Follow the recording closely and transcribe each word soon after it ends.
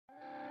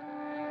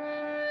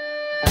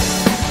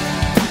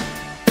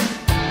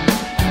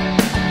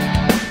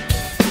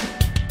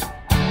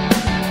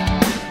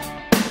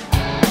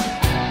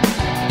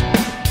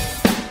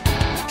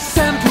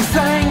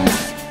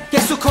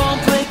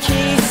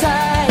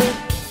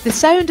The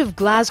sound of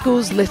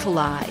Glasgow's Little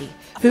Eye,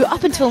 who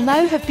up until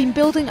now have been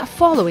building a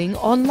following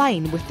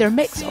online with their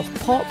mix of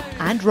pop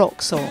and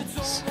rock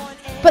songs.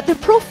 But their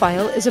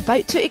profile is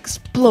about to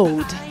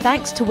explode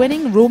thanks to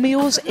winning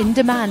Romeo's In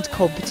Demand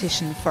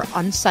competition for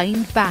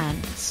unsigned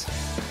bands.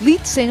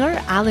 Lead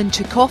singer Alan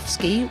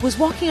Tchaikovsky was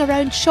walking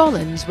around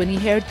Shawlands when he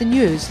heard the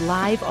news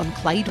live on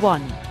Clyde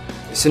One.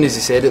 As soon as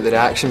he said it, the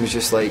reaction was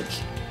just like,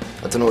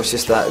 I don't know, it's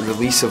just that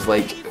release of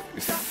like,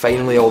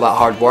 finally all that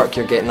hard work,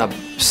 you're getting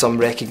some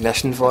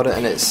recognition for it,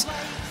 and it's,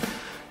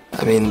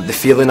 I mean, the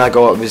feeling I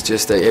got was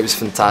just, it was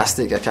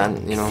fantastic. I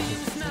can't, you know,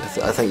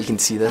 I think you can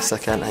see this, I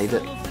can't hide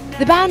it.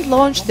 The band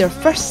launched their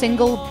first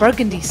single,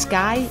 Burgundy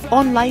Sky,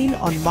 online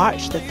on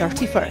March the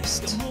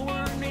 31st.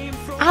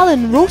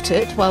 Alan wrote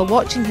it while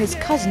watching his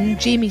cousin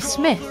Jamie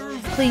Smith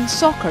playing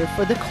soccer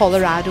for the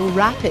Colorado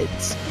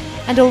Rapids,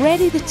 and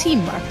already the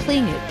team are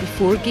playing it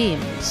before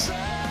games.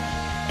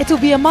 It'll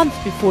be a month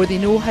before they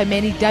know how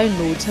many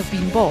downloads have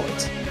been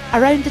bought,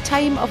 around the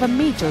time of a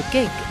major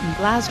gig in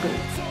Glasgow.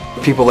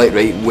 People like,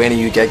 right, when are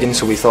you gigging?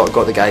 So we thought,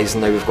 got the guys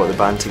and now we've got the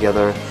band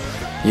together.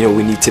 You know,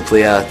 we need to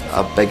play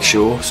a big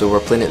show, so we're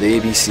playing at the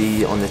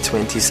ABC on the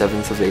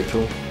 27th of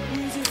April.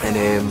 And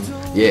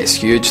yeah, it's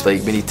huge,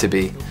 like we need to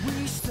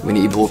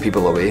blow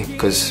people away,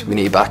 because we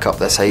need to back up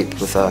this hype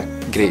with a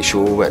great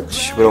show,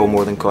 which we're all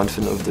more than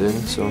confident of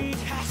doing, so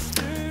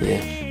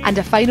yeah. And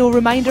a final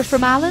reminder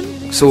from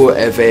Alan? So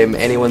if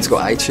anyone's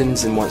got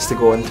iTunes and wants to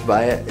go on to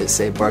buy it, it's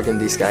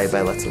Burgundy Sky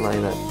by Little Eye.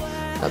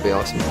 That'd be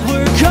awesome.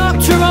 Look up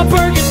to a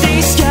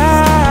burgundy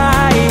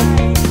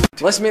sky.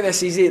 Let's make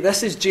this easy.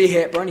 This is Jay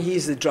Hepburn,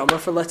 he's the drummer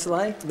for Little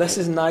Eye. This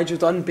is Nigel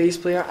Dunn, bass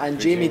player, and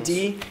Jamie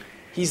D,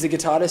 he's the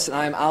guitarist, and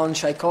I'm Alan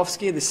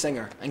Tchaikovsky, the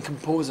singer and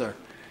composer,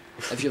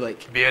 if you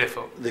like.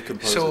 Beautiful. The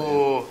composer.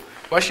 So,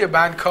 what's your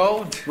band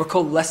called? We're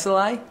called Little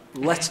Eye.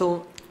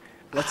 Little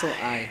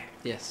Eye,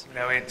 yes.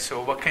 Brilliant.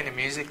 So, what kind of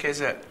music is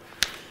it?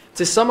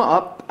 To sum it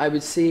up, I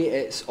would say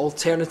it's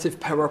alternative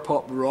power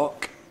pop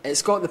rock.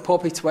 It's got the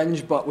poppy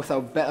twinge, but with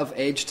a bit of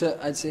edge to it,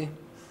 I'd say.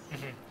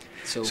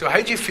 So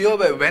how do you feel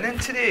about winning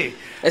today?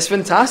 It's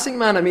fantastic,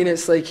 man. I mean,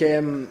 it's like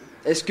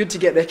it's good to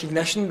get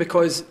recognition,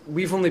 because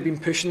we've only been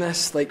pushing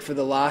this like for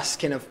the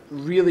last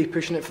really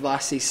pushing it for the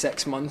last, say,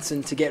 6 months,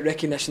 and to get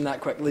recognition that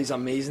quickly is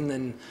amazing.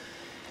 And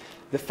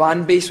the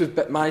fan base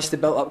we've managed to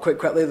build up quite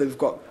quickly. We've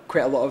got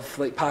quite a lot of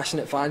like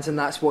passionate fans, and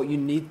that's what you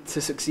need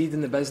to succeed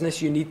in the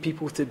business. You need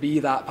people to be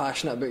that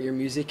passionate about your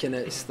music, and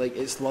it's like,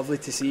 it's lovely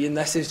to see. And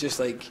this is just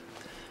like,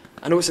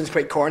 I know it sounds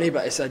quite corny,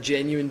 but it's a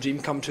genuine dream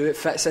come true. It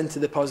fits into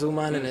the puzzle,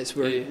 man, and it's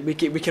where we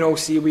can all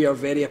see we are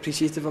very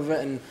appreciative of it,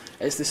 and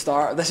it's the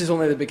start. This is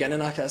only the beginning,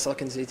 that's all I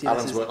can say to you.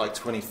 Alan's worked like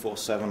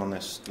 24/7 on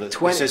this.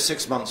 He says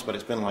 6 months, but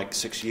it's been like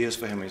 6 years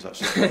for him. He's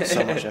actually put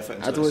so much effort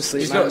into I don't this.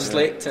 sleep. He's not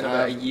slept in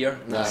about a year.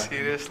 Nah.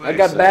 Seriously? I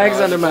got bags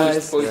under my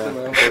eyes.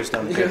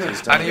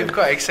 I know you've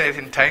got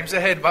exciting times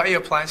ahead. What are your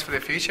plans for the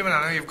future?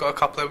 I know you've got a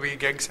couple of wee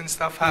gigs and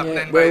stuff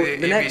happening by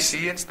the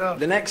ABC and stuff.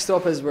 The next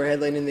stop is we're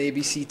headlining the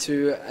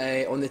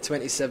ABC2 on the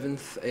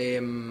 27th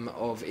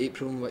of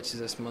April, which is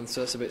this month,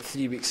 so it's about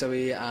 3 weeks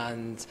away.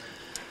 And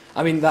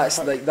I mean,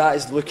 that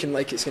is looking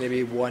like it's going to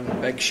be one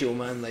big show,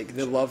 man. Like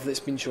the love that's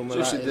been shown with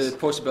that. The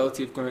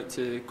possibility of going out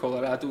to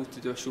Colorado to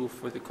do a show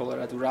for the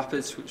Colorado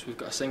Rapids, which we've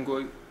got a single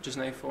out just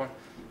now for,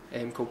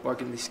 called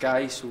Burgundy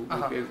Sky, so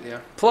we'll be out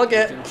there. Plug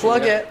it.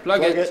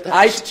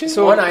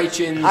 So on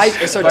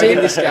iTunes, it's our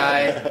Burgundy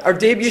Sky. Our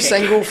debut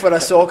single for a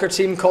soccer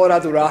team,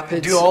 Colorado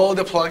Rapids. Do all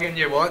the plugging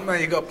you want, man.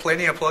 You got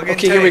plenty of plugging.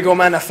 Okay, here we go,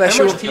 man.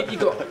 Official. How much tape you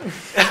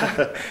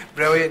got?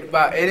 Brilliant.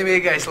 But anyway,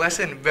 guys,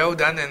 listen. Well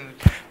done and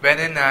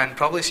winning, and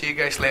probably see you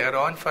guys later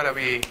on for a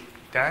wee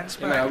dance,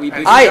 man.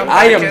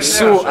 I am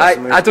so.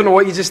 I don't know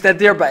what you just did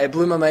there, but it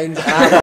blew my mind.